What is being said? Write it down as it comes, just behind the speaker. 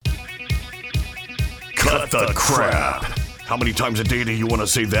Cut the crap. How many times a day do you want to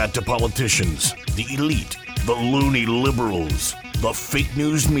say that to politicians, the elite, the loony liberals, the fake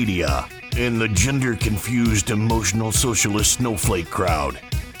news media, and the gender-confused emotional socialist snowflake crowd?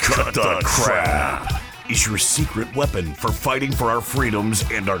 Cut the crap is your secret weapon for fighting for our freedoms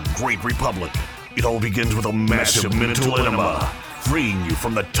and our great republic. It all begins with a massive mental enema, freeing you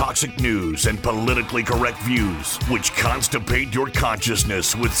from the toxic news and politically correct views, which constipate your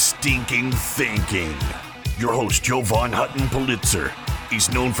consciousness with stinking thinking. Your host, Jovan Hutton Pulitzer.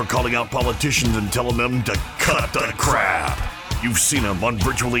 He's known for calling out politicians and telling them to cut the crap. You've seen him on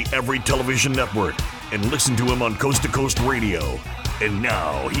virtually every television network and listened to him on Coast to Coast Radio. And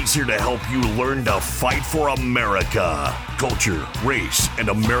now he's here to help you learn to fight for America. Culture, race, and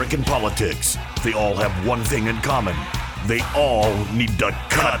American politics. They all have one thing in common. They all need to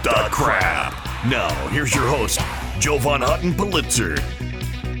cut the crap. Now, here's your host, Jovan Hutton Pulitzer.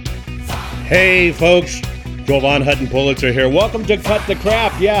 Hey, folks. Jovan Hutton Pulitzer here. Welcome to Cut the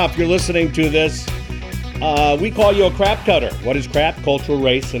Crap. Yeah, if you're listening to this, we call you a crap cutter. What is crap? Culture,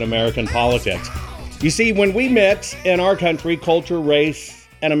 race, and American politics. You see, when we mix in our country culture, race,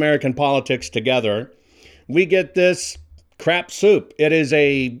 and American politics together, we get this crap soup. It is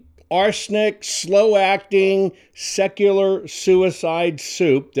a arsenic, slow-acting, secular suicide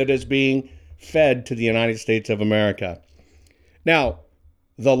soup that is being fed to the United States of America. Now,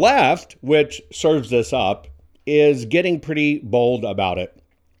 the left, which serves this up, is getting pretty bold about it.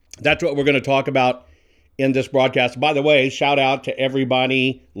 That's what we're going to talk about in this broadcast. By the way, shout out to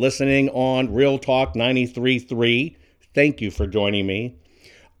everybody listening on Real Talk 93.3. Thank you for joining me.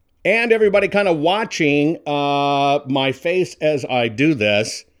 And everybody kind of watching my face as I do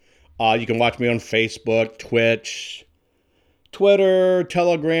this. You can watch me on Facebook, Twitch, Twitter,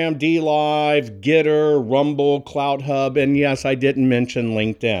 Telegram, DLive, Getter, Rumble, CloutHub, and yes, I didn't mention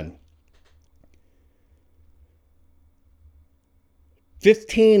LinkedIn.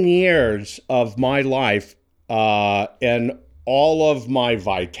 15 years of my life and all of my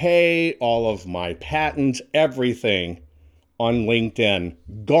vitae, all of my patents, everything on LinkedIn,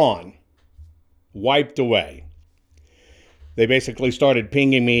 gone, wiped away. They basically started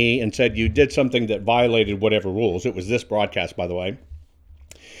pinging me and said, you did something that violated whatever rules. It was this broadcast, by the way.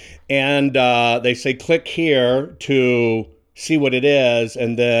 And they say, click here to see what it is,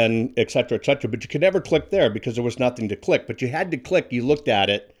 and then et cetera, et cetera. But you could never click there because there was nothing to click. But you had to click. You looked at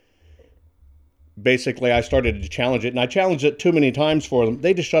it. Basically, I started to challenge it, and I challenged it too many times for them.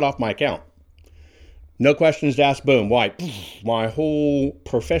 They just shut off my account. No questions asked, boom, why? My whole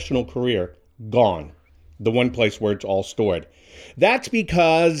professional career, gone. The one place where it's all stored. That's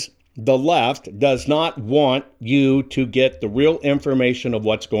because the left does not want you to get the real information of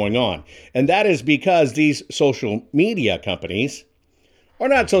what's going on. And that is because these social media companies are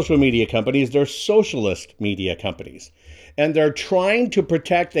not social media companies, they're socialist media companies. And they're trying to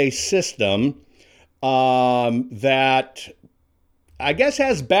protect a system that I guess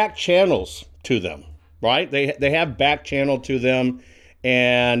has back channels to them, right? They have back channel to them,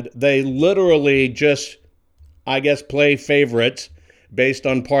 and they literally just, I guess, play favorites based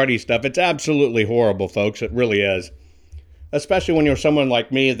on party stuff. It's absolutely horrible, folks. It really is. Especially when you're someone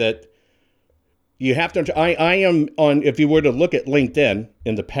like me that you have to, I am on, if you were to look at LinkedIn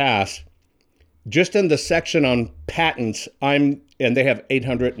in the past, just in the section on patents, and they have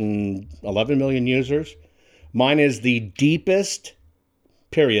 811 million users. Mine is the deepest,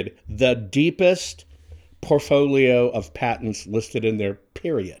 period, the deepest portfolio of patents listed in there,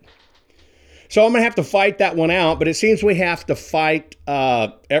 period. So I'm going to have to fight that one out, but it seems we have to fight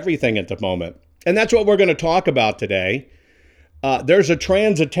everything at the moment. And that's what we're going to talk about today. There's a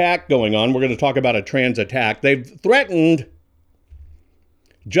trans attack going on. We're going to talk about a trans attack. They've threatened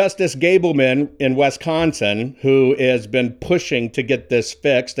Justice Gableman in Wisconsin, who has been pushing to get this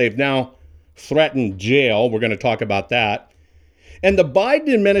fixed. They've now threatened jail. We're going to talk about that. And the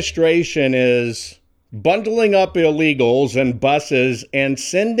Biden administration is bundling up illegals and buses and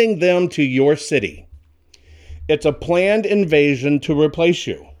sending them to your city. It's a planned invasion to replace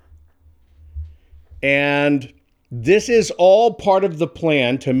you. And this is all part of the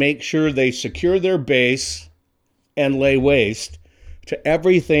plan to make sure they secure their base and lay waste to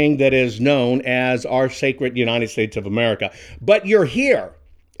everything that is known as our sacred United States of America. But you're here,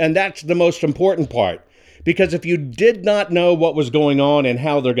 and that's the most important part. Because if you did not know what was going on and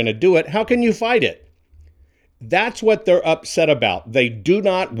how they're going to do it, how can you fight it? That's what they're upset about. They do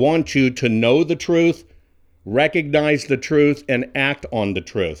not want you to know the truth, recognize the truth, and act on the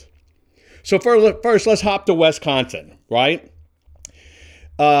truth. So first, let's hop to Wisconsin, right?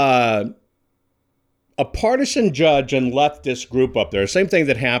 A partisan judge and leftist group up there, same thing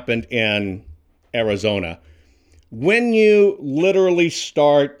that happened in Arizona. When you literally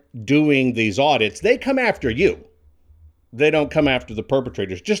start doing these audits, they come after you. They don't come after the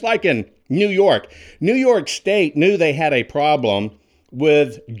perpetrators. Just like in New York. New York State knew they had a problem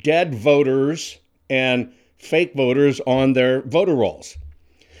with dead voters and fake voters on their voter rolls.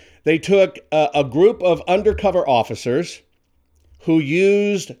 They took a group of undercover officers who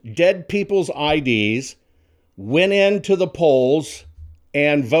used dead people's IDs, went into the polls,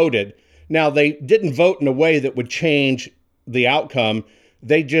 and voted. Now, they didn't vote in a way that would change the outcome.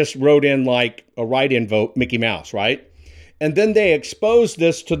 They just wrote in like a write-in vote, Mickey Mouse, right? And then they exposed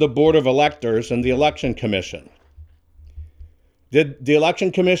this to the Board of Electors and the Election Commission. Did the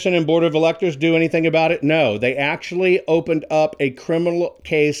Election Commission and Board of Electors do anything about it? No. They actually opened up a criminal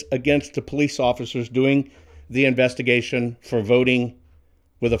case against the police officers doing the investigation for voting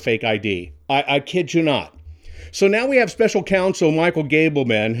with a fake ID. I kid you not. So now we have special counsel Michael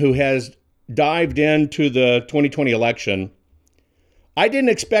Gableman, who has dived into the 2020 election. I didn't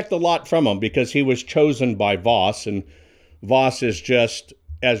expect a lot from him because he was chosen by Voss, and Voss is just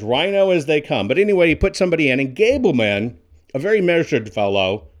as rhino as they come. But anyway, he put somebody in, and Gableman, a very measured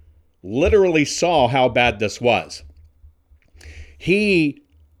fellow, literally saw how bad this was. He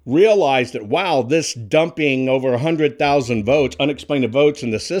realized that, wow, this dumping over 100,000 votes, unexplained votes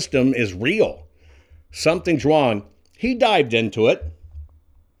in the system is real. Something's wrong. He dived into it,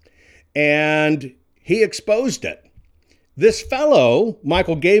 and he exposed it. This fellow,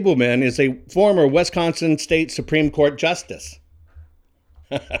 Michael Gableman, is a former Wisconsin State Supreme Court justice.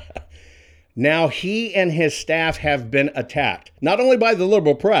 Now, he and his staff have been attacked, not only by the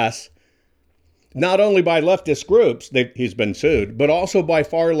liberal press, not only by leftist groups, he's been sued, but also by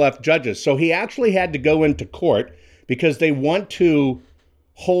far left judges. So he actually had to go into court because they want to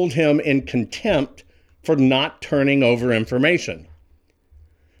hold him in contempt for not turning over information.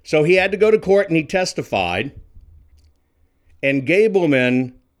 So he had to go to court and he testified. And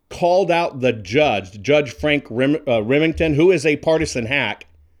Gableman called out the judge, Judge Frank Remington, who is a partisan hack.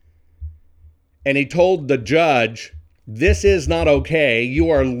 And he told the judge, this is not okay.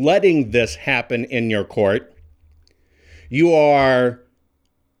 You are letting this happen in your court. You are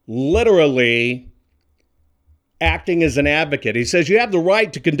literally acting as an advocate. He says you have the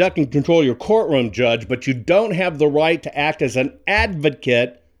right to conduct and control your courtroom, judge, but you don't have the right to act as an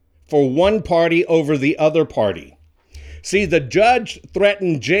advocate for one party over the other party. See, the judge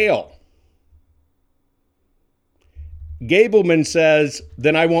threatened jail. Gableman says,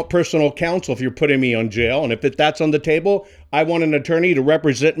 then I want personal counsel if you're putting me on jail. And if that's on the table, I want an attorney to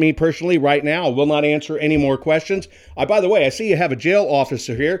represent me personally right now. I will not answer any more questions. By the way, I see you have a jail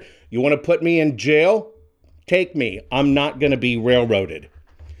officer here. You want to put me in jail? Take me. I'm not going to be railroaded.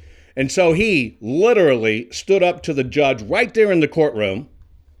 And so he literally stood up to the judge right there in the courtroom,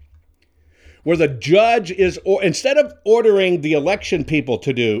 where the judge is, instead of ordering the election people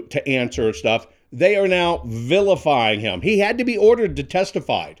to answer stuff, they are now vilifying him. He had to be ordered to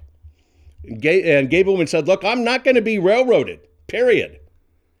testify. And Gableman said, look, I'm not going to be railroaded, period.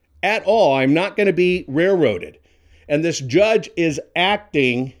 At all, I'm not going to be railroaded. And this judge is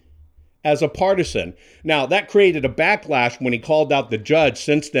acting as a partisan. Now, that created a backlash when he called out the judge.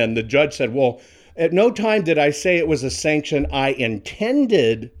 Since then, the judge said, well, at no time did I say it was a sanction I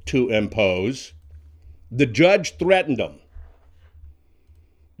intended to impose. The judge threatened him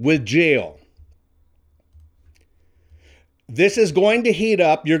with jail. This is going to heat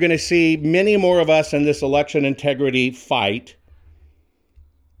up. You're going to see many more of us in this election integrity fight.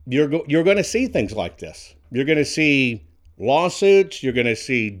 You're going to see things like this. You're going to see lawsuits. You're going to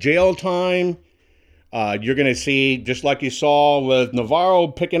see jail time. You're going to see, just like you saw with Navarro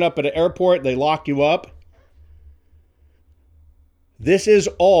picking up at an airport, they lock you up. This is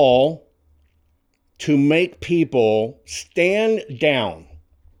all to make people stand down.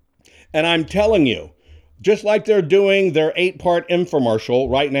 And I'm telling you, just like they're doing their 8-part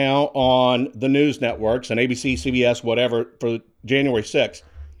infomercial right now on the news networks and ABC, CBS, whatever, for January 6th,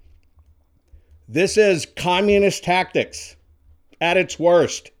 this is communist tactics at its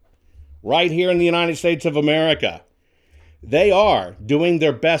worst. Right here in the United States of America. They are doing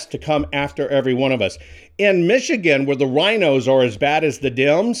their best to come after every one of us. In Michigan, where the rhinos are as bad as the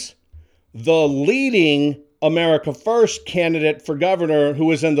Dems, the leading America First candidate for governor who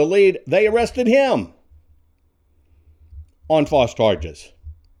was in the lead, they arrested him on false charges.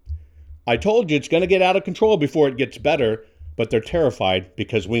 I told you it's going to get out of control before it gets better, but they're terrified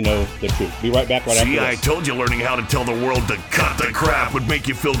because we know the truth. Be right back after this. I told you learning how to tell the world to cut the crap would make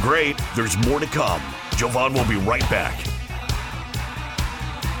you feel great. There's more to come. Jovan will be right back.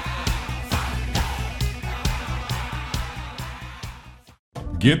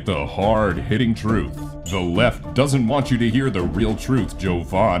 Get the hard-hitting truth. The left doesn't want you to hear the real truth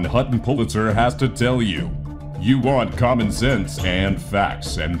Jovan Hutton Pulitzer has to tell you. You want common sense and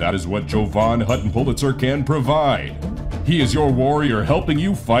facts, and that is what Jovan Hutton Pulitzer can provide. He is your warrior helping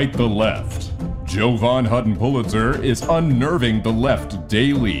you fight the left. Jovan Hutton Pulitzer is unnerving the left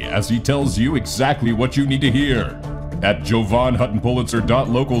daily as he tells you exactly what you need to hear. At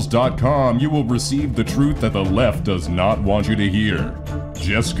jovanhuttonpulitzer.locals.com, you will receive the truth that the left does not want you to hear.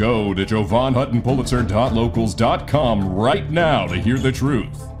 Just go to jovanhuttonpulitzer.locals.com right now to hear the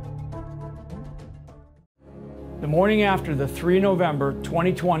truth. The morning after the 3 November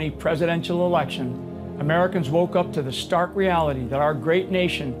 2020 presidential election, Americans woke up to the stark reality that our great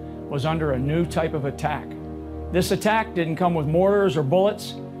nation was under a new type of attack. This attack didn't come with mortars or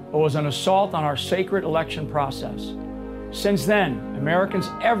bullets, but was an assault on our sacred election process. Since then,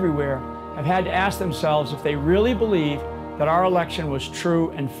 Americans everywhere have had to ask themselves if they really believe that our election was true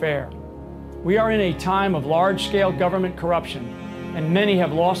and fair. We are in a time of large-scale government corruption, and many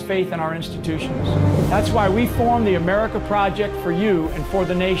have lost faith in our institutions. That's why we formed the America Project for you and for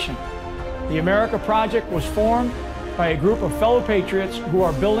the nation. The America Project was formed by a group of fellow patriots who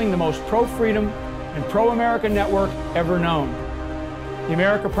are building the most pro-freedom and pro-America network ever known. The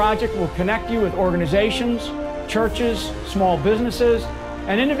America Project will connect you with organizations, churches, small businesses,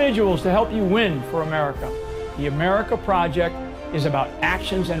 and individuals to help you win for America. The America Project is about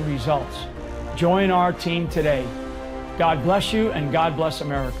actions and results. Join our team today. God bless you, and God bless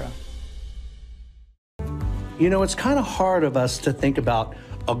America. You know, it's kind of hard of us to think about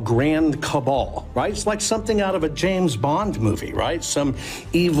a grand cabal, right? It's like something out of a James Bond movie, right? Some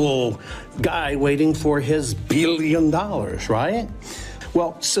evil guy waiting for his $1 billion, right?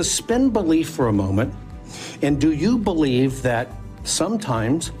 Well, suspend belief for a moment. And do you believe that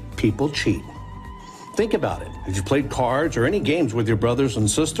sometimes people cheat? Think about it. Have you played cards or any games with your brothers and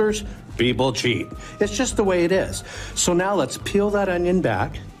sisters? People cheat. It's just the way it is. So now let's peel that onion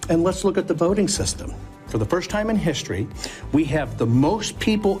back and let's look at the voting system. For the first time in history, we have the most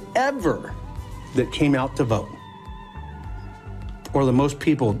people ever that came out to vote. Or the most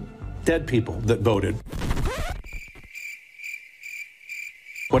people, dead people, that voted.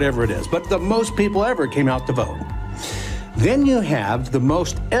 Whatever it is, but the most people ever came out to vote. Then you have the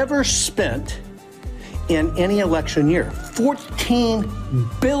most ever spent in any election year.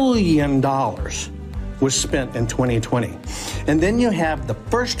 $14 billion was spent in 2020. And then you have the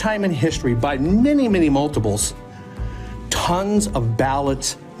first time in history, by many, many multiples, tons of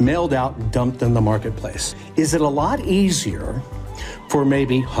ballots mailed out, dumped in the marketplace. Is it a lot easier for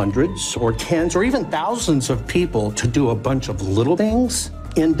maybe hundreds or tens or even thousands of people to do a bunch of little things,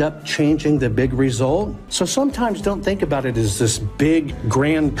 end up changing the big result? So sometimes don't think about it as this big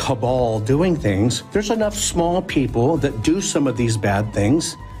grand cabal doing things. There's enough small people that do some of these bad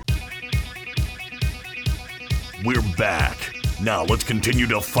things. We're back. Now let's continue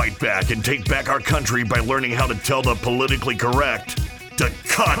to fight back and take back our country by learning how to tell the politically correct to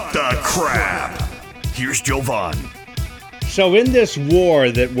cut the crap. Here's Jovan. So in this war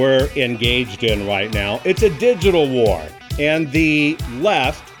that we're engaged in right now, it's a digital war. And the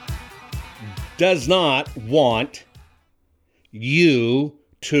left does not want you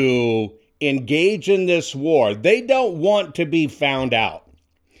to engage in this war. They don't want to be found out.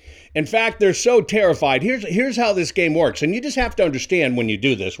 In fact, they're so terrified. Here's how this game works. And you just have to understand when you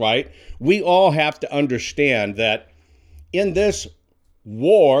do this, right? We all have to understand that in this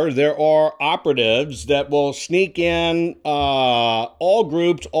war, there are operatives that will sneak in all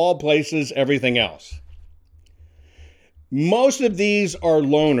groups, all places, everything else. Most of these are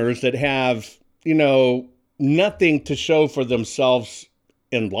loners that have, nothing to show for themselves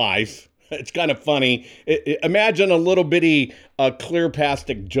in life. It's kind of funny. Imagine a little bitty clear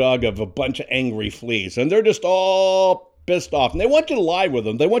plastic jug of a bunch of angry fleas, and they're just all pissed off. And they want you to lie with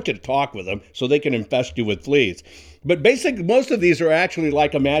them. They want you to talk with them so they can infest you with fleas. But basically, most of these are actually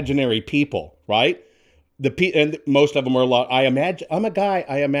like imaginary people, right? And most of them are like, I'm a guy,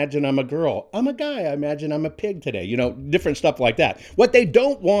 I imagine I'm a girl. I'm a guy, I imagine I'm a pig today. Different stuff like that. What they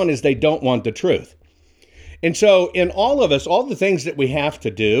don't want is they don't want the truth. And so in all of us, all the things that we have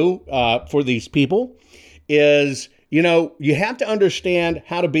to do for these people is, you have to understand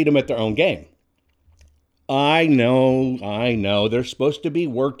how to beat them at their own game. I know. They're supposed to be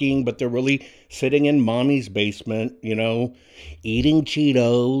working, but they're really sitting in mommy's basement, eating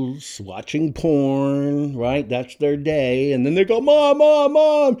Cheetos, watching porn, right? That's their day. And then they go,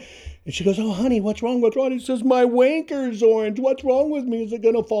 Mom. And she goes, oh, honey, what's wrong? He says, my wanker's orange. What's wrong with me? Is it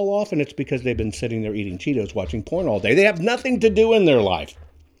going to fall off? And it's because they've been sitting there eating Cheetos, watching porn all day. They have nothing to do in their life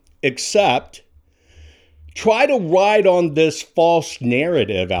except try to ride on this false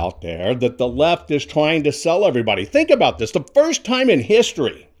narrative out there that the left is trying to sell everybody. Think about this. The first time in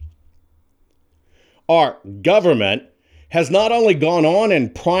history, our government has not only gone on in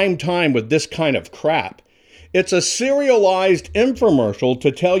prime time with this kind of crap, it's a serialized infomercial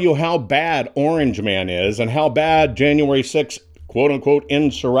to tell you how bad Orange Man is and how bad January 6th, quote unquote,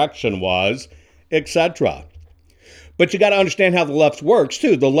 insurrection was, etc. But you got to understand how the left works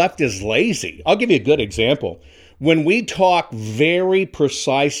too. The left is lazy. I'll give you a good example. When we talk very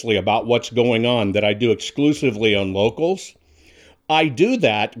precisely about what's going on that I do exclusively on Locals, I do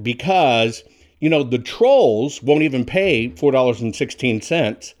that because, the trolls won't even pay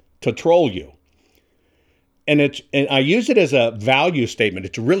 $4.16 to troll you. And I use it as a value statement.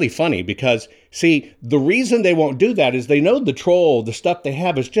 It's really funny because, see, the reason they won't do that is they know the stuff they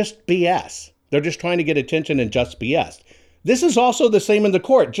have is just BS. They're just trying to get attention and just BS. This is also the same in the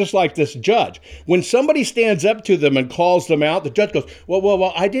court, just like this judge. When somebody stands up to them and calls them out, the judge goes,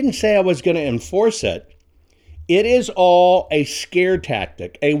 well, I didn't say I was going to enforce it. It is all a scare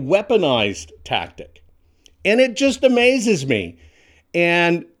tactic, a weaponized tactic. And it just amazes me.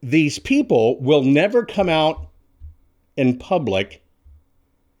 And these people will never come out in public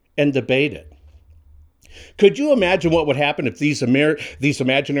and debate it. Could you imagine what would happen if these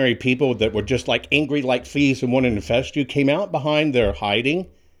imaginary people that were just like angry like fleas and wanted to infest you came out behind their hiding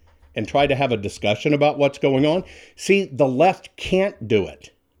and tried to have a discussion about what's going on? See, the left can't do it.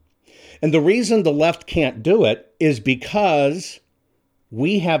 And the reason the left can't do it is because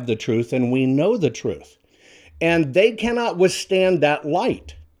we have the truth and we know the truth. And they cannot withstand that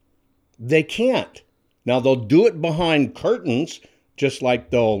light. They can't. Now, they'll do it behind curtains, just like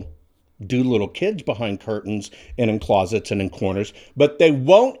they'll do little kids behind curtains and in closets and in corners, but they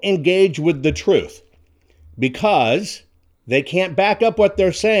won't engage with the truth because they can't back up what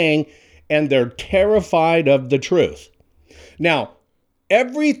they're saying and they're terrified of the truth. Now,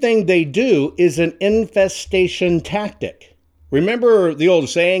 everything they do is an infestation tactic. Remember the old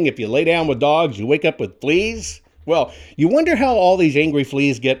saying, if you lay down with dogs, you wake up with fleas? Well, you wonder how all these angry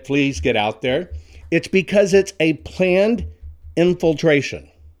fleas get out there? It's because it's a planned infiltration.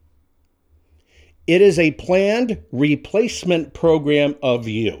 It is a planned replacement program of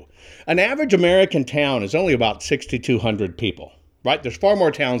you. An average American town is only about 6,200 people, right? There's far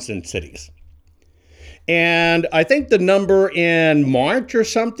more towns than cities. And I think the number in March or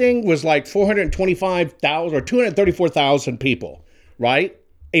something was like 425,000 or 234,000 people, right?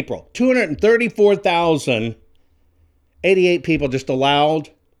 April, 234,088 people just allowed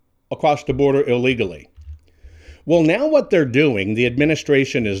across the border illegally. Well, now what they're doing, the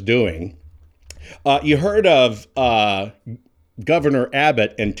administration is doing, you heard of Governor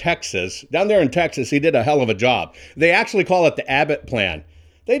Abbott in Texas. Down there in Texas, he did a hell of a job. They actually call it the Abbott Plan.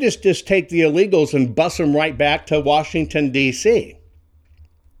 They just take the illegals and bus them right back to Washington, D.C.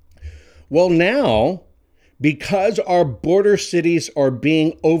 Well, now, because our border cities are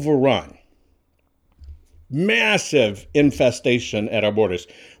being overrun, massive infestation at our borders.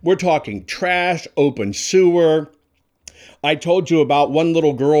 We're talking trash, open sewer. I told you about one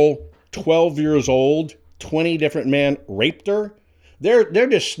little girl, 12 years old, 20 different men raped her. They're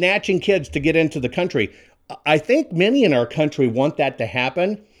just snatching kids to get into the country. I think many in our country want that to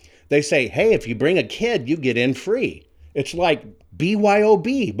happen. They say, hey, if you bring a kid, you get in free. It's like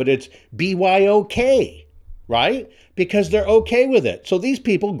BYOB, but it's BYOK, right? Because they're okay with it. So these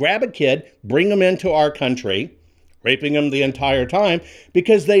people grab a kid, bring them into our country, raping them the entire time,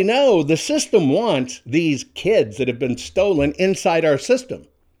 because they know the system wants these kids that have been stolen inside our system.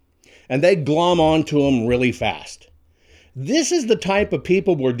 And they glom onto them really fast. This is the type of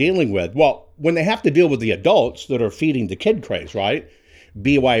people we're dealing with. Well, when they have to deal with the adults that are feeding the kid craze, right?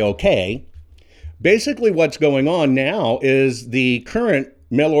 BYOK. Basically what's going on now is the current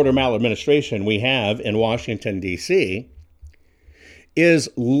mail-order maladministration we have in Washington, D.C. is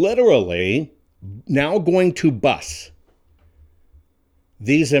literally now going to bus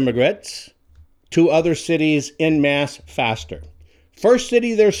these immigrants to other cities en masse faster. First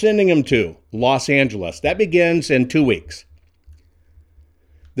city they're sending them to, Los Angeles. That begins in 2 weeks.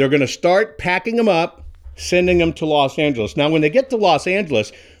 They're going to start packing them up, sending them to Los Angeles. Now, when they get to Los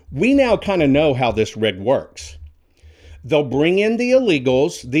Angeles, we now kind of know how this rig works. They'll bring in the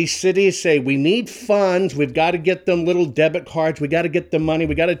illegals. These cities say, we need funds. We've got to get them little debit cards. We got to get them money.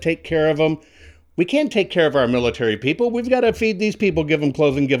 We got to take care of them. We can't take care of our military people. We've got to feed these people, give them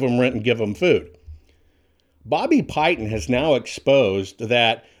clothing, give them rent, and give them food. Bobby Pyton has now exposed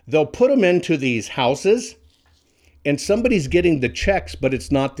that they'll put them into these houses and somebody's getting the checks, but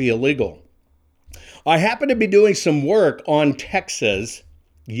it's not the illegal. I happened to be doing some work on Texas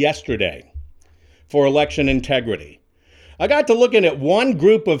yesterday for election integrity. I got to looking at one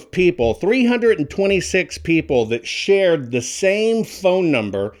group of people, 326 people that shared the same phone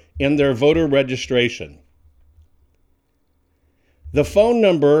number in their voter registration. The phone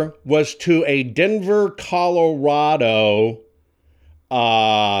number was to a Denver, Colorado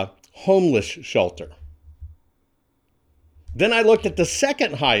homeless shelter. Then I looked at the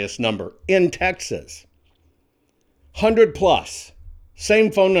second highest number in Texas, 100 plus,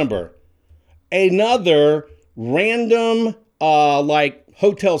 same phone number. Another random, like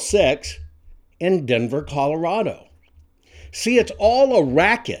Hotel 6 in Denver, Colorado. See, it's all a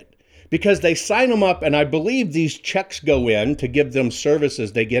racket because they sign them up, and I believe these checks go in to give them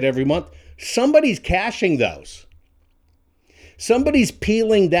services they get every month. Somebody's cashing those. Somebody's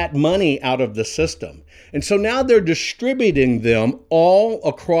peeling that money out of the system. And so now they're distributing them all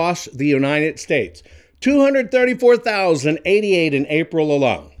across the United States. 234,088 in April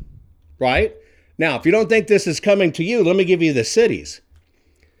alone, right? Now, if you don't think this is coming to you, let me give you the cities.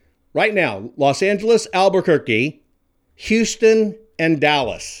 Right now, Los Angeles, Albuquerque, Houston, and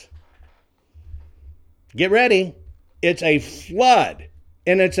Dallas. Get ready. It's a flood.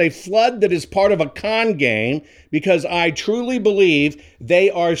 And it's a flood that is part of a con game because I truly believe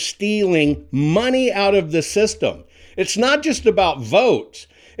they are stealing money out of the system. It's not just about votes.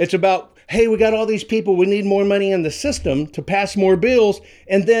 It's about, hey, we got all these people. We need more money in the system to pass more bills.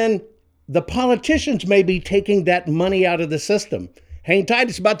 And then the politicians may be taking that money out of the system. Hang tight.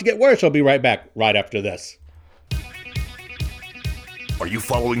 It's about to get worse. I'll be right back right after this. Are you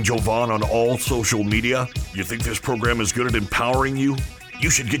following Jovan on all social media? You think this program is good at empowering you? You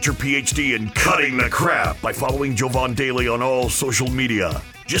should get your PhD in cutting the crap by following Jovan Daily on all social media.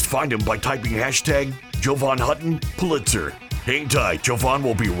 Just find him by typing hashtag Jovan Hutton Pulitzer. Hang tight, Jovan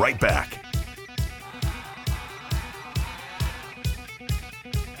will be right back.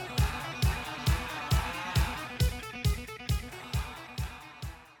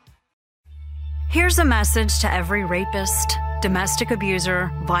 Here's a message to every rapist, domestic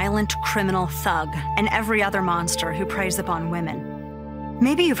abuser, violent criminal thug, and every other monster who preys upon women.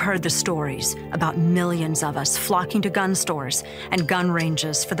 Maybe you've heard the stories about millions of us flocking to gun stores and gun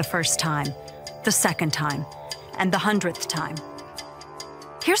ranges for the first time, the second time, and the 100th time.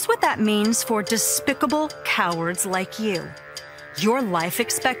 Here's what that means for despicable cowards like you. Your life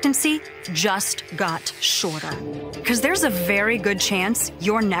expectancy just got shorter. Because there's a very good chance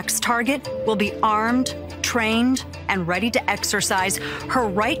your next target will be armed, trained, and ready to exercise her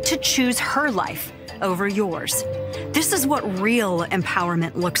right to choose her life over yours. This is what real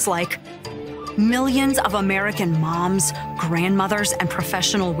empowerment looks like. Millions of American moms, grandmothers, and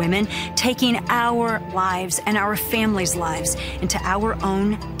professional women taking our lives and our families' lives into our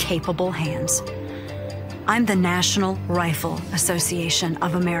own capable hands. I'm the National Rifle Association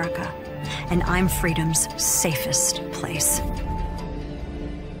of America, and I'm freedom's safest place.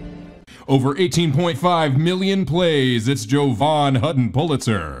 Over 18.5 million plays, it's Jovan Hutton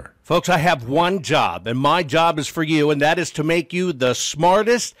Pulitzer. Folks, I have one job, and my job is for you, and that is to make you the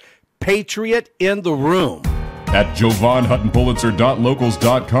smartest patriot in the room. At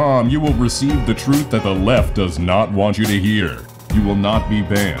JovanHuttonPulitzer.locals.com, you will receive the truth that the left does not want you to hear. You will not be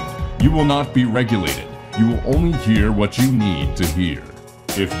banned. You will not be regulated. You will only hear what you need to hear.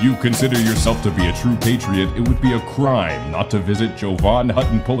 If you consider yourself to be a true patriot, it would be a crime not to visit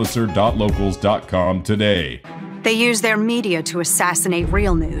JovanHuttonPulitzer.locals.com today. They use their media to assassinate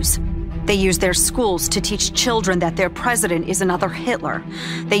real news. They use their schools to teach children that their president is another Hitler.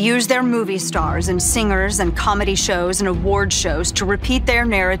 They use their movie stars and singers and comedy shows and award shows to repeat their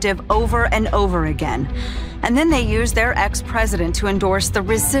narrative over and over again. And then they use their ex-president to endorse the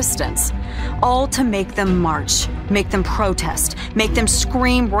resistance, all to make them march, make them protest, make them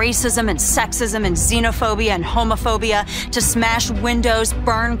scream racism and sexism and xenophobia and homophobia, to smash windows,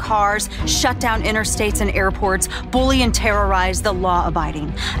 burn cars, shut down interstates and airports, bully and terrorize the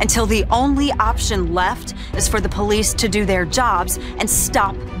law-abiding, until the only option left is for the police to do their jobs and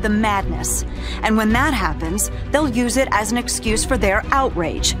stop the madness. And when that happens, they'll use it as an excuse for their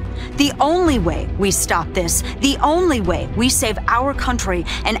outrage. The only way we stop this, the only way we save our country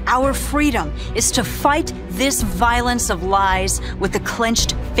and our freedom, is to fight this violence of lies with the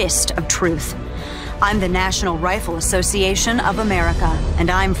clenched fist of truth. I'm the National Rifle Association of America, and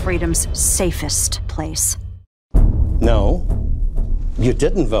I'm freedom's safest place. No, you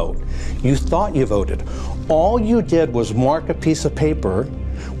didn't vote. You thought you voted. All you did was mark a piece of paper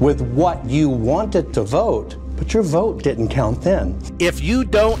with what you wanted to vote, but your vote didn't count then. If you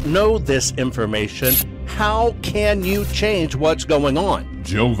don't know this information, how can you change what's going on?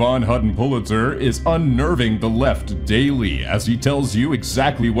 Jovan Hutton Pulitzer is unnerving the left daily as he tells you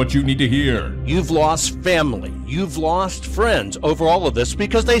exactly what you need to hear. You've lost family. You've lost friends over all of this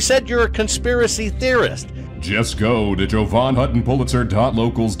because they said you're a conspiracy theorist. Just go to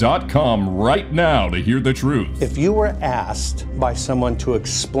jovanhuttonpulitzer.locals.com right now to hear the truth. If you were asked by someone to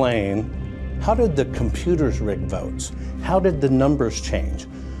explain how did the computers rig votes, how did the numbers change,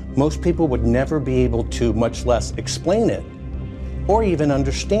 most people would never be able to, much less explain it or even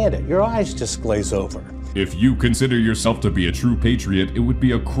understand it. Your eyes just glaze over. If you consider yourself to be a true patriot, it would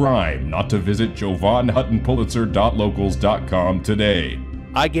be a crime not to visit jovanhuttonpulitzer.locals.com today.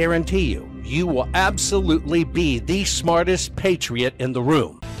 I guarantee you, you will absolutely be the smartest patriot in the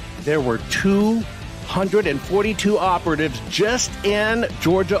room. There were 242 operatives just in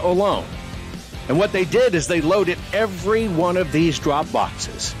Georgia alone. And what they did is they loaded every one of these drop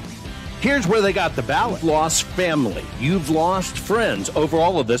boxes. Here's where they got the ballot. You've lost family. You've lost friends over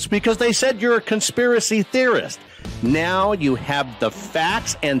all of this because they said you're a conspiracy theorist. Now you have the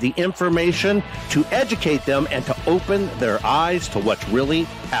facts and the information to educate them and to open their eyes to what's really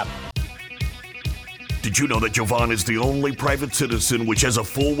happening. Did you know that Jovan is the only private citizen which has a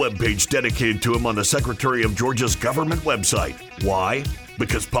full webpage dedicated to him on the Secretary of Georgia's government website? Why?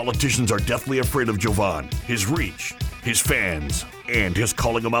 Because politicians are deathly afraid of Jovan, his reach, his fans, and his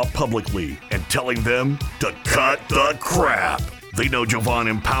calling them out publicly and telling them to cut the crap. They know Jovan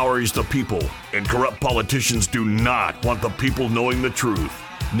empowers the people, and corrupt politicians do not want the people knowing the truth.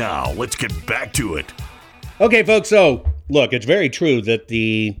 Now, let's get back to it. Okay, folks, so look, it's very true that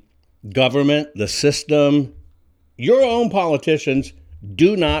the government, the system, your own politicians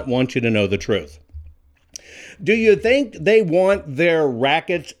do not want you to know the truth. Do you think they want their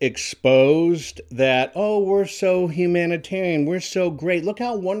rackets exposed that, oh, we're so humanitarian, we're so great, look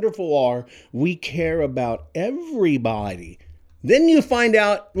how wonderful we care about everybody? Then you find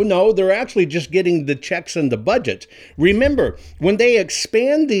out, well, no, they're actually just getting the checks and the budgets. Remember, when they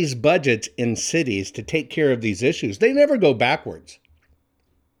expand these budgets in cities to take care of these issues, they never go backwards.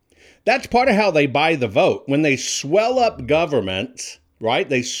 That's part of how they buy the vote. When they swell up governments, right?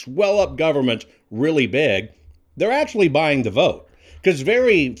 They swell up governments really big. They're actually buying the vote because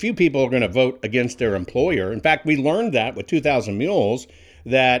very few people are going to vote against their employer. In fact, we learned that with 2,000 Mules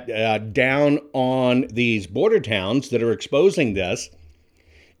that down on these border towns that are exposing this,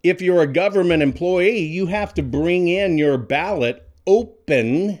 if you're a government employee, you have to bring in your ballot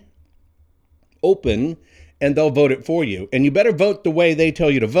open, and they'll vote it for you. And you better vote the way they tell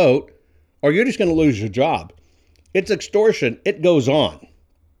you to vote, or you're just going to lose your job. It's extortion. It goes on.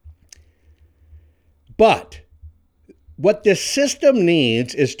 But what this system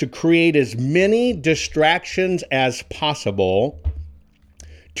needs is to create as many distractions as possible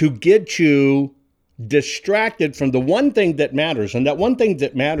to get you distracted from the one thing that matters. And that one thing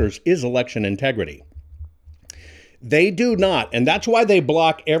that matters is election integrity. They do not, and that's why they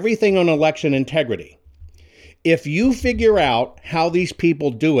block everything on election integrity. If you figure out how these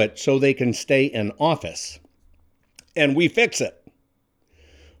people do it so they can stay in office, and we fix it,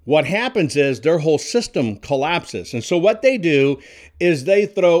 what happens is their whole system collapses. And so what they do is they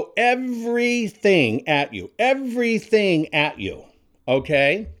throw everything at you,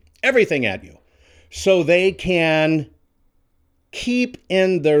 okay? Everything at you. So they can keep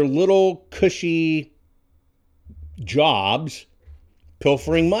in their little cushy jobs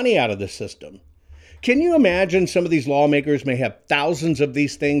pilfering money out of the system. Can you imagine some of these lawmakers may have thousands of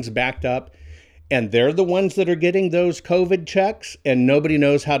these things backed up, and they're the ones that are getting those COVID checks, and nobody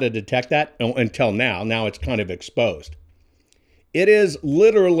knows how to detect that until now. Now it's kind of exposed. It is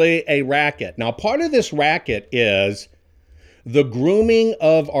literally a racket. Now, part of this racket is the grooming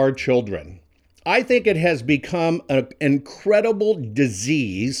of our children. I think it has become an incredible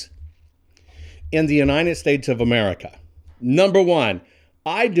disease in the United States of America. Number one,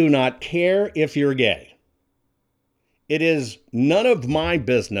 I do not care if you're gay. It is none of my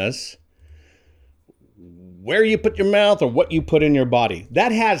business where you put your mouth or what you put in your body.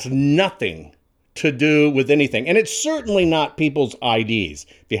 That has nothing to do with anything. And it's certainly not people's IDs.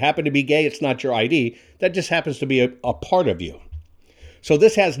 If you happen to be gay, it's not your ID. That just happens to be a part of you. So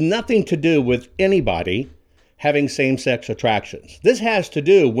this has nothing to do with anybody having same-sex attractions. This has to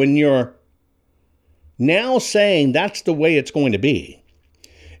do when you're now saying that's the way it's going to be.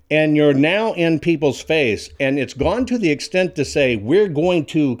 And you're now in people's face, and it's gone to the extent to say, we're going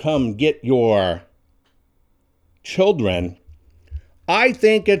to come get your children. I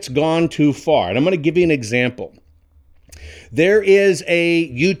think it's gone too far. And I'm going to give you an example. There is a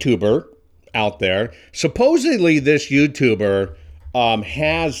YouTuber out there. Supposedly this YouTuber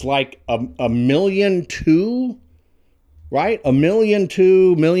has like 1.2 million right?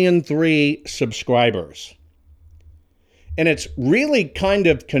 1,200,000, 1,300,000 subscribers. And it's really kind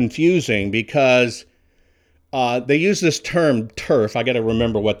of confusing because they use this term TERF. I got to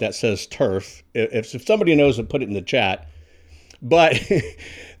remember what that says, TERF. If somebody knows it, put it in the chat. But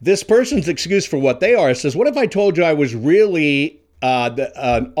this person's excuse for what they are says, what if I told you I was really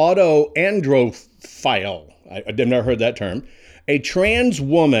an autoandrophile? I've never heard that term. A trans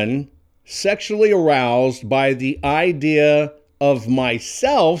woman sexually aroused by the idea of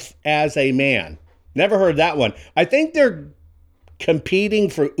myself as a man. Never heard that one. I think they're competing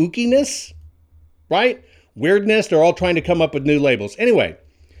for ookiness, right? Weirdness. They're all trying to come up with new labels. Anyway,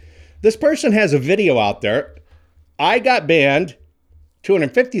 this person has a video out there. I got banned,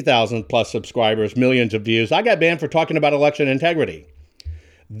 250,000 plus subscribers, millions of views. I got banned for talking about election integrity.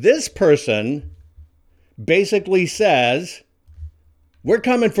 This person basically says, we're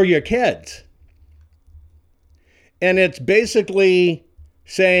coming for your kids. And it's basically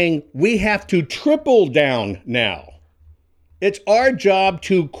saying we have to triple down now. It's our job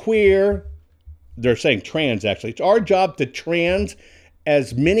to queer, they're saying trans actually, it's our job to trans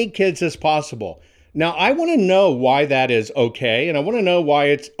as many kids as possible. Now, I want to know why that is okay, and I want to know why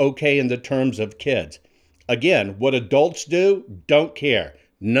it's okay in the terms of kids. Again, what adults do, don't care.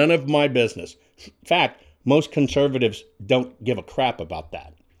 None of my business. In fact, most conservatives don't give a crap about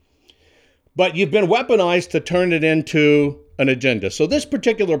that. But you've been weaponized to turn it into an agenda. So this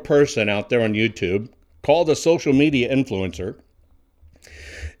particular person out there on YouTube, called a social media influencer,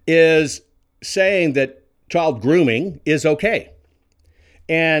 is saying that child grooming is okay.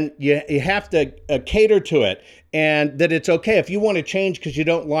 And you have to cater to it. And that it's okay if you want to change because you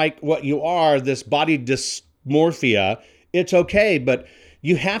don't like what you are, this body dysmorphia, it's okay. But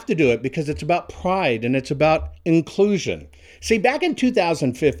you have to do it because it's about pride and it's about inclusion. See, back in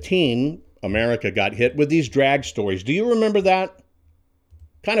 2015, America got hit with these drag stories. Do you remember that?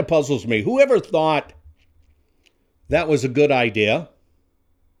 Kind of puzzles me. Whoever thought that was a good idea?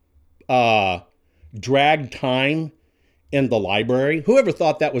 Drag time in the library. Whoever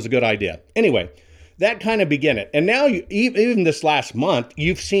thought that was a good idea? Anyway, that kind of began it. And now, even this last month,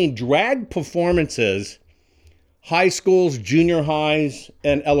 you've seen drag performances, high schools, junior highs,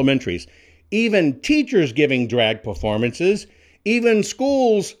 and elementaries. Even teachers giving drag performances. Even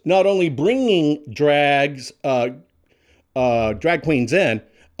schools not only bringing drag queens in.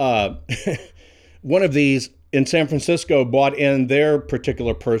 One of these in San Francisco brought in their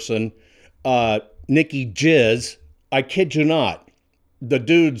particular person, Nikki Jizz. I kid you not. The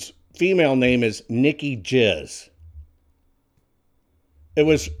dude's female name is Nikki Jizz. It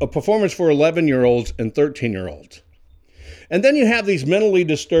was a performance for 11-year-olds and 13-year-olds. And then you have these mentally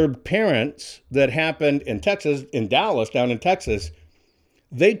disturbed parents that happened in Texas, in Dallas, down in Texas.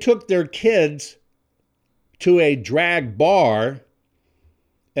 They took their kids to a drag bar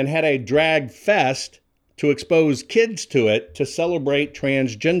and had a drag fest to expose kids to it to celebrate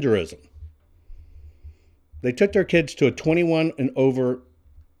transgenderism. They took their kids to a 21 and over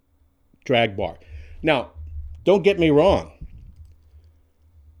drag bar. Now, don't get me wrong.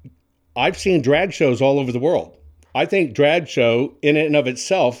 I've seen drag shows all over the world. I think drag show in and of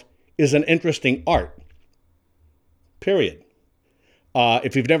itself is an interesting art. Period.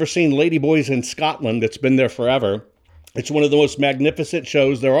 If you've never seen Ladyboys in Scotland, that's been there forever, it's one of the most magnificent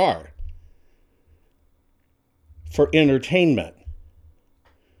shows there are. For entertainment,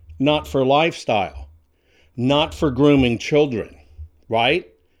 not for lifestyle, not for grooming children, right?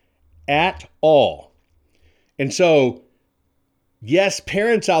 At all. And so, yes,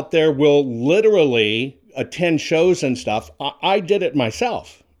 parents out there will literally attend shows and stuff. I did it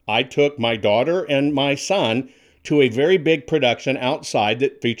myself. I took my daughter and my son to a very big production outside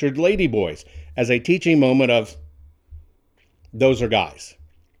that featured Ladyboys as a teaching moment of those are guys.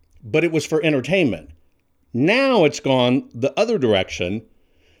 But it was for entertainment. Now it's gone the other direction,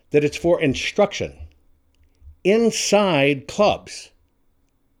 that it's for instruction inside clubs.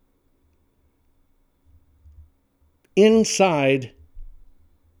 Inside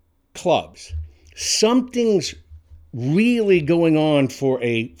clubs. Something's really going on for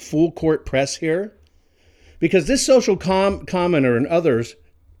a full court press here, because this social commenter and others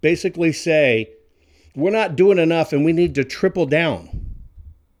basically say, we're not doing enough and we need to triple down.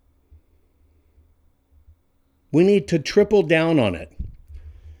 We need to triple down on it.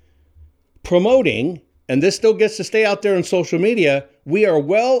 Promoting, and this still gets to stay out there on social media, we are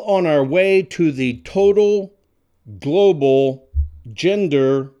well on our way to the total global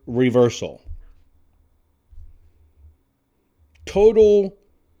gender reversal. Total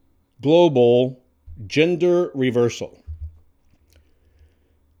global gender reversal.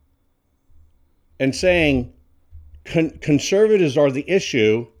 And saying conservatives are the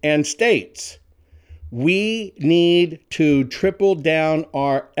issue, and states. We need to triple down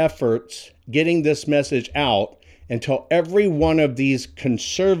our efforts getting this message out until every one of these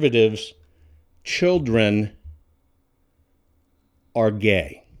conservatives' children are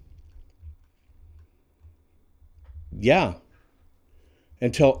gay. Yeah.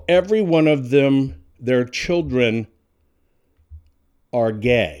 Until every one of them, their children, are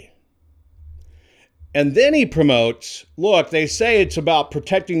gay. And then he promotes, look, they say it's about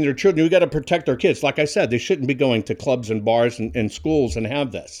protecting their children. We got to protect our kids. Like I said, they shouldn't be going to clubs and bars and schools and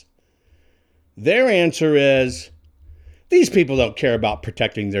have this. Their answer is, these people don't care about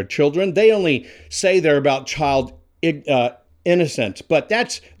protecting their children. They only say they're about child innocence. But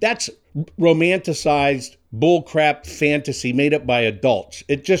that's romanticized bullcrap fantasy made up by adults.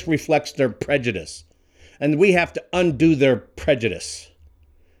 It just reflects their prejudice. And we have to undo their prejudice.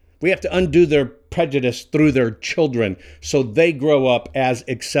 We have to undo their prejudice through their children so they grow up as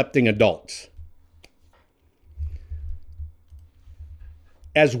accepting adults.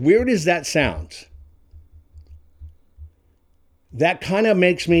 As weird as that sounds, that kind of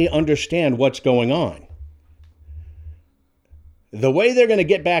makes me understand what's going on. The way they're going to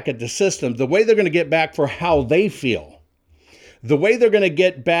get back at the system, the way they're going to get back for how they feel, the way they're going to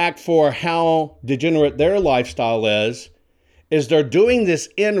get back for how degenerate their lifestyle is they're doing this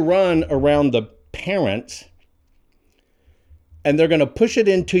end run around the parents, and they're going to push it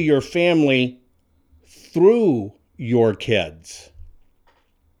into your family through your kids.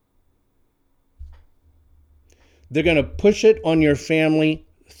 They're going to push it on your family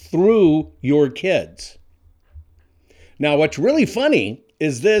through your kids. Now, what's really funny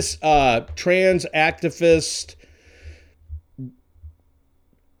is this trans activist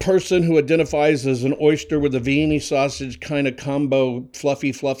person who identifies as an oyster with a Viennese sausage kind of combo,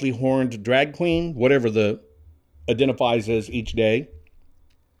 fluffy horned drag queen, whatever the identifies as each day,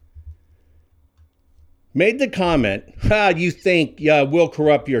 made the comment, you think we'll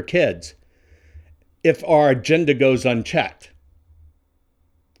corrupt your kids if our agenda goes unchecked.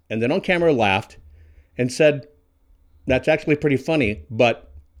 And then on camera laughed and said, that's actually pretty funny,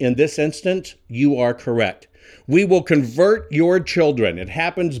 but in this instance, you are correct. We will convert your children. It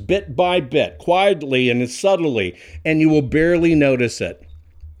happens bit by bit, quietly and subtly, and you will barely notice it.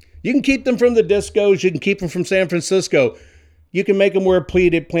 You can keep them from the discos. You can keep them from San Francisco. You can make them wear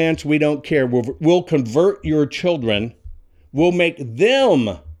pleated pants. We don't care. We'll convert your children. We'll make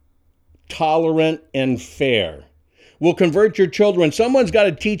them tolerant and fair. We'll convert your children. Someone's got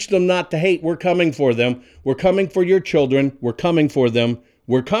to teach them not to hate. We're coming for them. We're coming for your children. We're coming for them.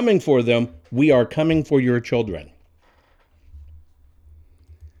 We're coming for them. We are coming for your children.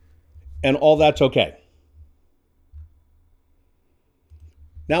 And all that's okay.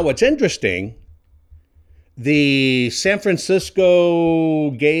 Now, what's interesting, the San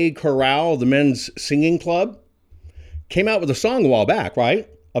Francisco Gay Chorale, the men's singing club, came out with a song a while back, right?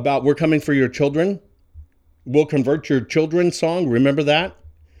 About we're coming for your children. We'll convert your children song. Remember that?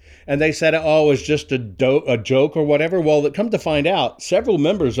 And they said, oh, it's just a joke or whatever. Well, come to find out, several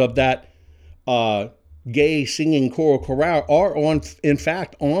members of that gay singing chorale are in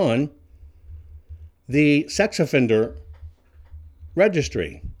fact on the sex offender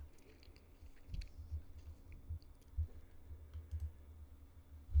registry.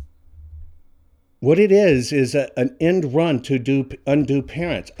 What it is an end run to undo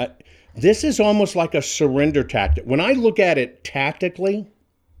parents. This is almost like a surrender tactic. When I look at it tactically,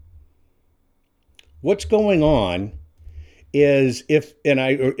 what's going on is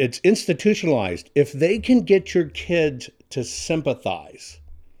it's institutionalized. If they can get your kids to sympathize,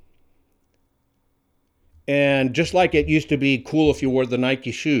 and just like it used to be cool if you wore the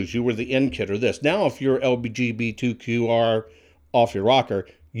Nike shoes, you were the in kid or this. Now, if you're LGBTQR off your rocker,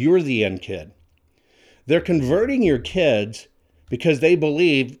 you're the in kid. They're converting your kids because they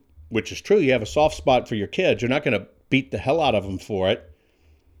believe, which is true, you have a soft spot for your kids. You're not going to beat the hell out of them for it.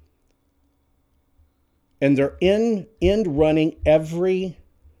 And they're end running every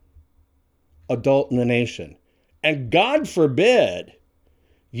adult in the nation. And God forbid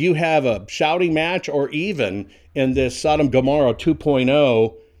you have a shouting match or even in this Sodom Gomorrah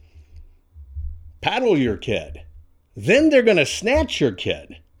 2.0 paddle your kid. Then they're going to snatch your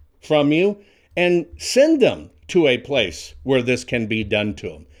kid from you and send them to a place where this can be done to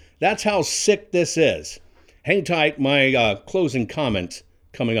them. That's how sick this is. Hang tight, my closing comments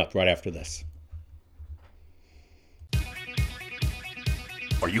coming up right after this.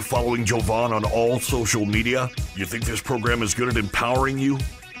 Are you following Jovan on all social media? You think this program is good at empowering you?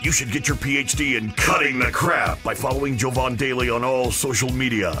 You should get your PhD in cutting the crap by following Jovan daily on all social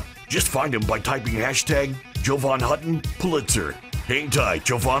media. Just find him by typing hashtag Jovan Hutton Pulitzer. Hang tight,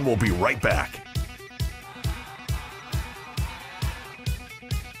 Jovan will be right back.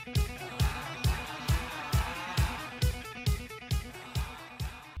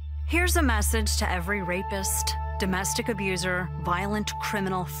 Here's a message to every rapist, domestic abuser, violent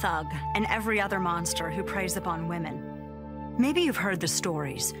criminal thug, and every other monster who preys upon women. Maybe you've heard the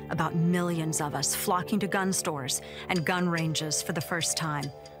stories about millions of us flocking to gun stores and gun ranges for the first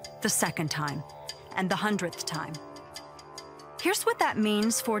time, the second time, and the 100th time. Here's what that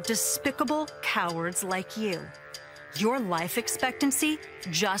means for despicable cowards like you. Your life expectancy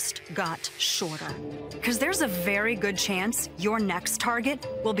just got shorter. Because there's a very good chance your next target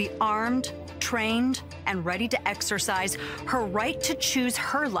will be armed, trained, and ready to exercise her right to choose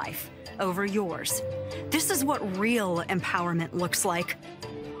her life over yours. This is what real empowerment looks like.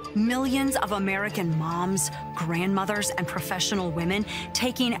 Millions of American moms, grandmothers, and professional women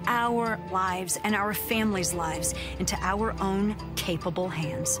taking our lives and our families' lives into our own capable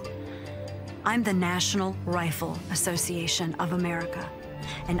hands. I'm the National Rifle Association of America,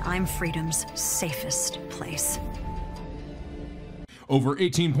 and I'm freedom's safest place. Over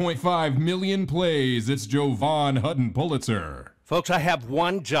 18.5 million plays, it's Jovan Hutton Pulitzer. Folks, I have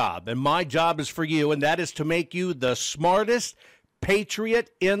one job, and my job is for you, and that is to make you the smartest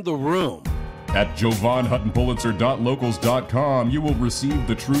patriot in the room. At JovanHuttonPulitzer.locals.com, you will receive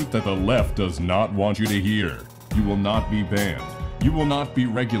the truth that the left does not want you to hear. You will not be banned. You will not be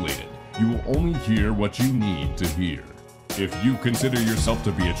regulated. You will only hear what you need to hear. If you consider yourself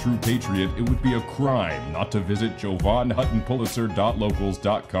to be a true patriot, it would be a crime not to visit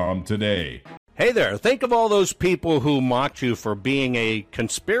JovanHuttonPulitzer.locals.com today. Hey there, think of all those people who mocked you for being a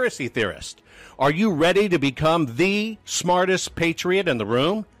conspiracy theorist. Are you ready to become the smartest patriot in the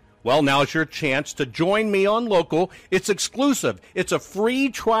room? Well, now's your chance to join me on Local. It's exclusive. It's a free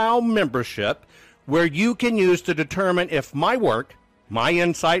trial membership where you can use to determine if my work, my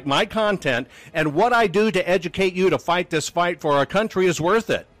insight, my content, and what I do to educate you to fight this fight for our country is worth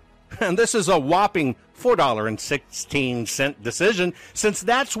it. And this is a whopping $4.16 decision, since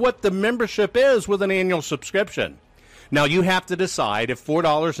that's what the membership is with an annual subscription. Now, you have to decide if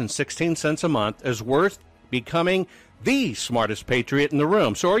 $4.16 a month is worth becoming the smartest patriot in the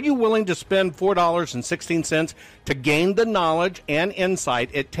room. So are you willing to spend $4.16 to gain the knowledge and insight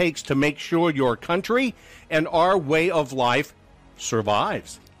it takes to make sure your country and our way of life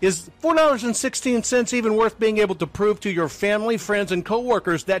survives? Is $4.16 even worth being able to prove to your family, friends, and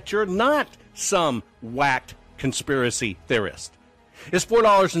coworkers that you're not some whacked conspiracy theorist? Is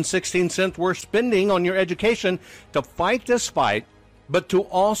 $4.16 worth spending on your education to fight this fight, but to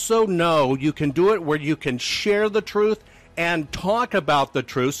also know you can do it where you can share the truth and talk about the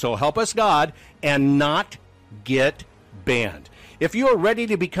truth, so help us God, and not get banned? If you are ready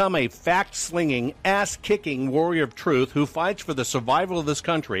to become a fact-slinging, ass-kicking warrior of truth who fights for the survival of this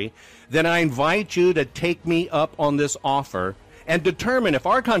country, then I invite you to take me up on this offer and determine if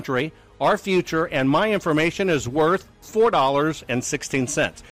our country, our future, and my information is worth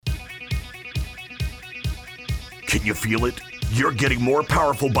 $4.16. Can you feel it? You're getting more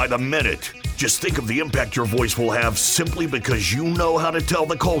powerful by the minute. Just think of the impact your voice will have simply because you know how to tell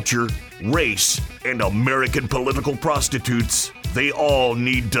the culture, race, and American political prostitutes they all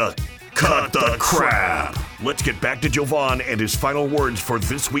need to cut the crap. Let's get back to Jovan and his final words for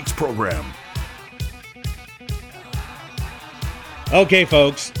this week's program. Okay,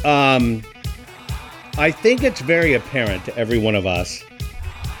 folks. I think it's very apparent to every one of us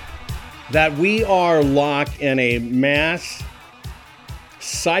that we are locked in a mass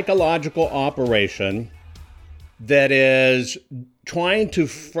psychological operation that is trying to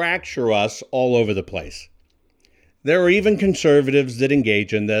fracture us all over the place. There are even conservatives that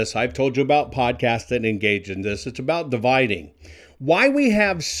engage in this. I've told you about podcasts that engage in this. It's about dividing. Why we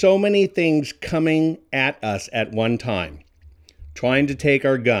have so many things coming at us at one time, trying to take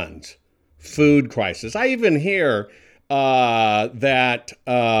our guns, food crisis. I even hear that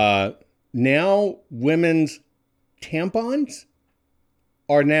now women's tampons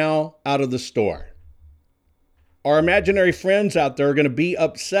are now out of the store. Our imaginary friends out there are going to be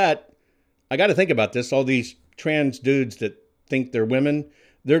upset. I got to think about this. All these trans dudes that think they're women,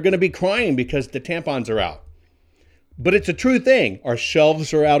 they're going to be crying because the tampons are out. But it's a true thing. Our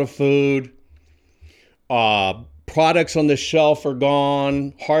shelves are out of food. Products on the shelf are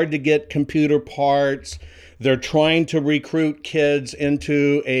gone. Hard to get computer parts. They're trying to recruit kids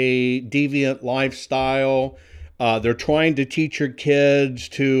into a deviant lifestyle. They're trying to teach your kids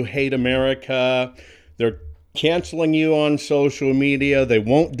to hate America. They're canceling you on social media. They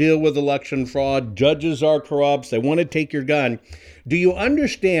won't deal with election fraud. Judges are corrupt. They want to take your gun. Do you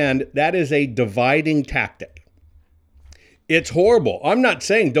understand that is a dividing tactic? It's horrible. I'm not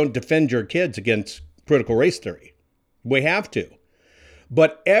saying don't defend your kids against critical race theory. We have to.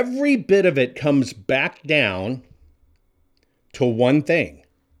 But every bit of it comes back down to one thing,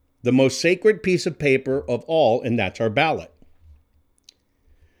 the most sacred piece of paper of all, and that's our ballot.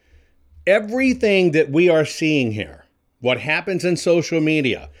 Everything that we are seeing here, what happens in social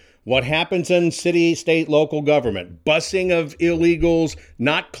media, what happens in city, state, local government, busing of illegals,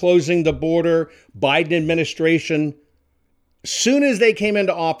 not closing the border, Biden administration, soon as they came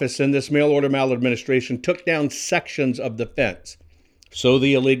into office in this mail order maladministration, took down sections of the fence so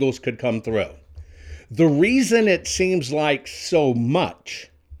the illegals could come through. The reason it seems like so much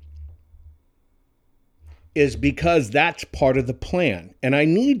is because that's part of the plan. And I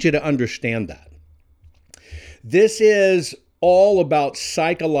need you to understand that. This is all about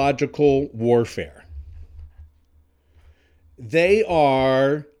psychological warfare. They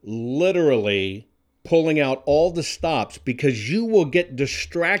are literally pulling out all the stops because you will get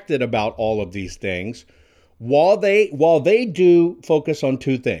distracted about all of these things while they do focus on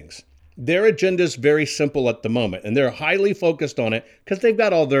two things. Their agenda is very simple at the moment, and they're highly focused on it because they've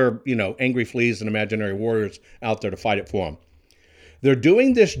got all their, angry fleas and imaginary warriors out there to fight it for them. They're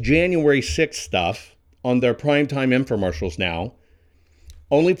doing this January 6th stuff on their primetime infomercials now,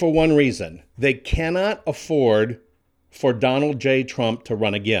 only for one reason. They cannot afford for Donald J. Trump to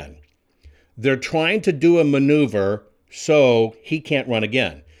run again. They're trying to do a maneuver so he can't run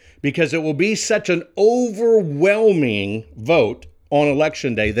again because it will be such an overwhelming vote on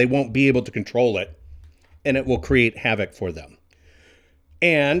election day, they won't be able to control it, and it will create havoc for them.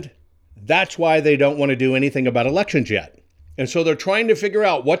 And that's why they don't want to do anything about elections yet. And so they're trying to figure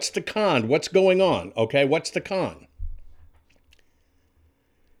out what's the con, what's going on, okay? What's the con?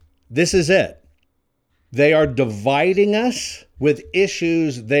 This is it. They are dividing us with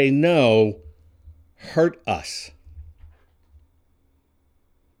issues they know hurt us.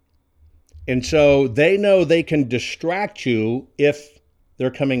 And so they know they can distract you if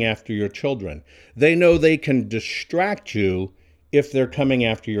they're coming after your children. They know they can distract you if they're coming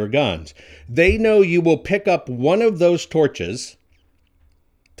after your guns. They know you will pick up one of those torches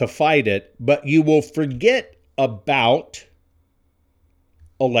to fight it, but you will forget about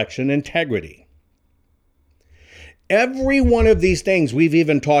election integrity. Every one of these things we've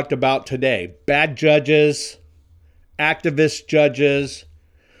even talked about today, bad judges, activist judges,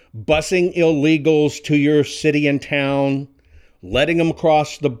 busing illegals to your city and town, letting them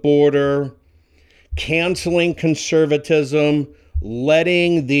cross the border, canceling conservatism,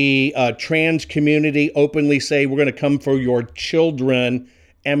 letting the trans community openly say, we're going to come for your children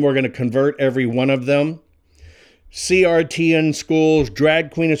and we're going to convert every one of them. CRT in schools,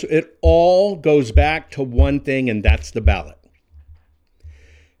 drag queen, it all goes back to one thing, and that's the ballot.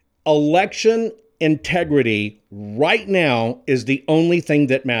 Election integrity right now is the only thing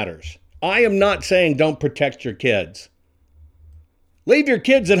that matters. I am not saying don't protect your kids. Leave your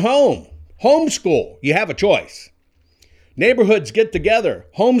kids at home. Homeschool. You have a choice. Neighborhoods get together.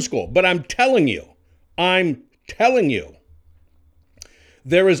 Homeschool. But I'm telling you,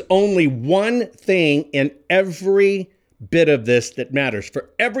 there is only one thing in every bit of this that matters for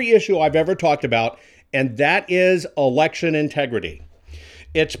every issue I've ever talked about, and that is election integrity.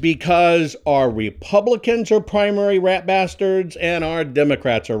 It's because our Republicans are primary rat bastards and our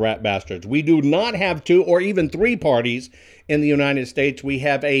Democrats are rat bastards. We do not have two or even three parties in the United States. We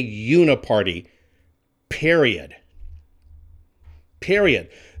have a uniparty, period.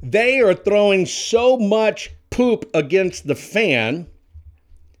 They are throwing so much poop against the fan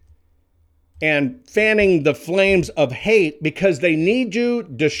and fanning the flames of hate because they need you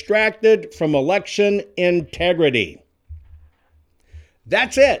distracted from election integrity.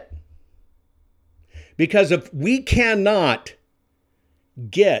 That's it. Because if we cannot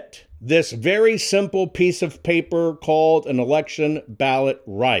get this very simple piece of paper called an election ballot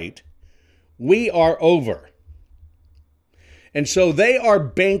right, we are over. And so they are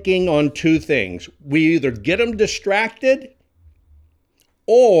banking on two things. We either get them distracted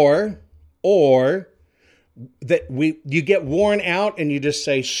or that you get worn out and you just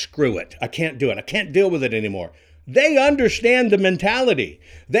say, screw it. I can't do it. I can't deal with it anymore. They understand the mentality.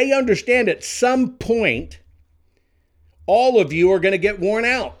 They understand at some point, all of you are going to get worn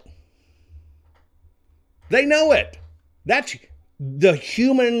out. They know it. That's the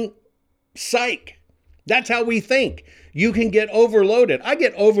human psyche. That's how we think. You can get overloaded. I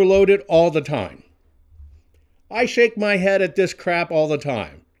get overloaded all the time. I shake my head at this crap all the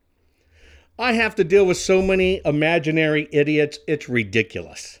time. I have to deal with so many imaginary idiots, it's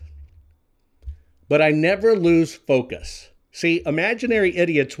ridiculous. But I never lose focus. See, imaginary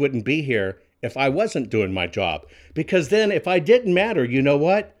idiots wouldn't be here if I wasn't doing my job. Because then if I didn't matter, you know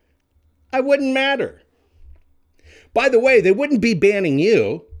what? I wouldn't matter. By the way, they wouldn't be banning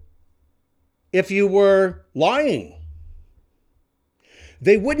you if you were lying.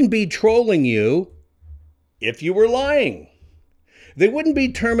 They wouldn't be trolling you if you were lying. They wouldn't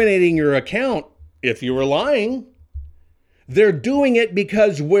be terminating your account if you were lying. They're doing it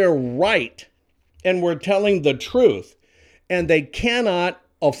because we're right and we're telling the truth. And they cannot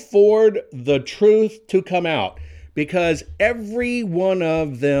afford the truth to come out because every one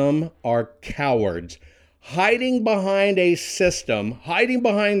of them are cowards, hiding behind a system, hiding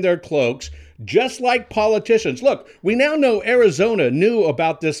behind their cloaks, just like politicians. Look, we now know Arizona knew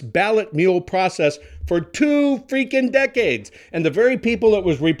about this ballot mule process for 2 freaking decades. And the very people it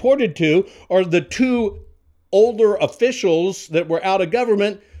was reported to are the 2 older officials that were out of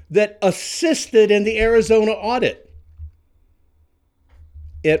government that assisted in the Arizona audit.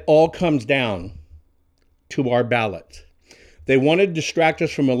 It all comes down to our ballots. They want to distract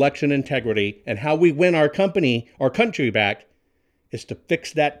us from election integrity, and how we win our country back is to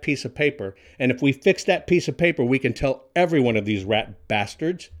fix that piece of paper. And if we fix that piece of paper, we can tell every one of these rat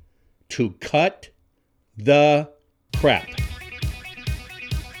bastards to cut the crap.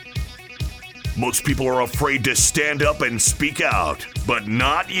 Most people are afraid to stand up and speak out, but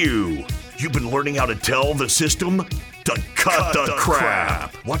not you. You've been learning how to tell the system to cut the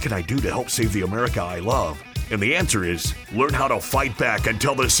crap. What can I do to help save the America I love? And the answer is learn how to fight back and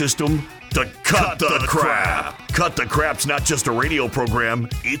tell the system to cut the crap. Cut the Crap's not just a radio program,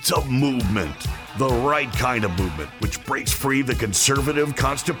 it's a movement. The right kind of movement, which breaks free the conservative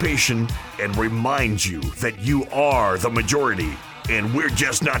constipation and reminds you that you are the majority. And we're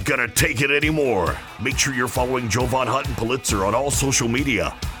just not gonna take it anymore. Make sure you're following Jovan Hutton Pulitzer on all social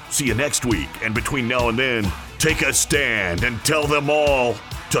media. See you next week, and between now and then, take a stand and tell them all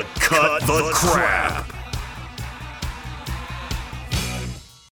to cut the crap.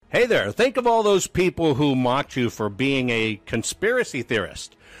 Hey there, think of all those people who mocked you for being a conspiracy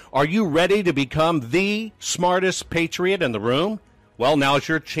theorist. Are you ready to become the smartest patriot in the room? Well, now's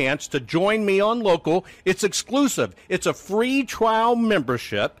your chance to join me on Local. It's exclusive. It's a free trial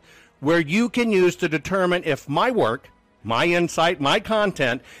membership where you can use to determine if my work, my insight, my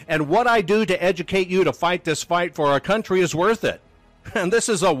content, and what I do to educate you to fight this fight for our country is worth it. And this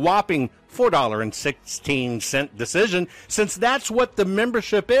is a whopping $4.16 decision, since that's what the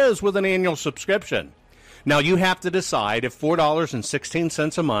membership is with an annual subscription. Now, you have to decide if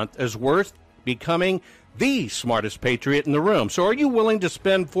 $4.16 a month is worth becoming the smartest patriot in the room. So are you willing to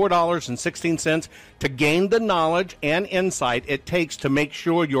spend $4.16 to gain the knowledge and insight it takes to make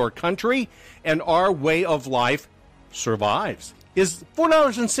sure your country and our way of life survives? Is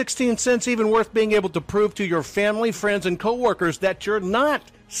 $4.16 even worth being able to prove to your family, friends, and coworkers that you're not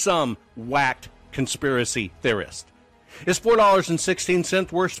some whacked conspiracy theorist? Is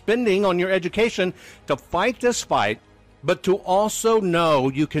 $4.16 worth spending on your education to fight this fight, but to also know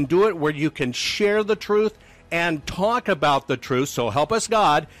you can do it where you can share the truth and talk about the truth, so help us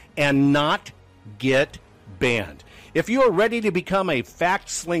God, and not get banned? If you are ready to become a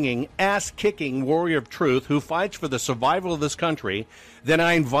fact-slinging, ass-kicking warrior of truth who fights for the survival of this country, then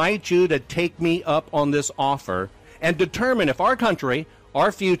I invite you to take me up on this offer and determine if our country,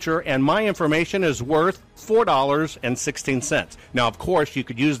 our future, and my information is worth $4.16. Now, of course, you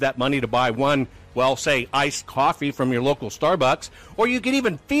could use that money to buy one, well, say, iced coffee from your local Starbucks, or you could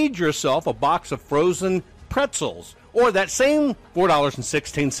even feed yourself a box of frozen pretzels. Or that same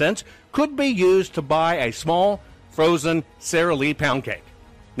 $4.16 could be used to buy a small frozen Sara Lee pound cake.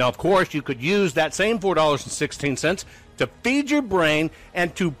 Now, of course, you could use that same $4.16 to feed your brain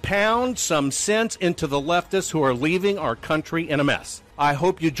and to pound some sense into the leftists who are leaving our country in a mess. I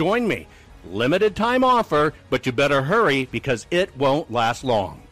hope you join me. Limited time offer, but you better hurry because it won't last long.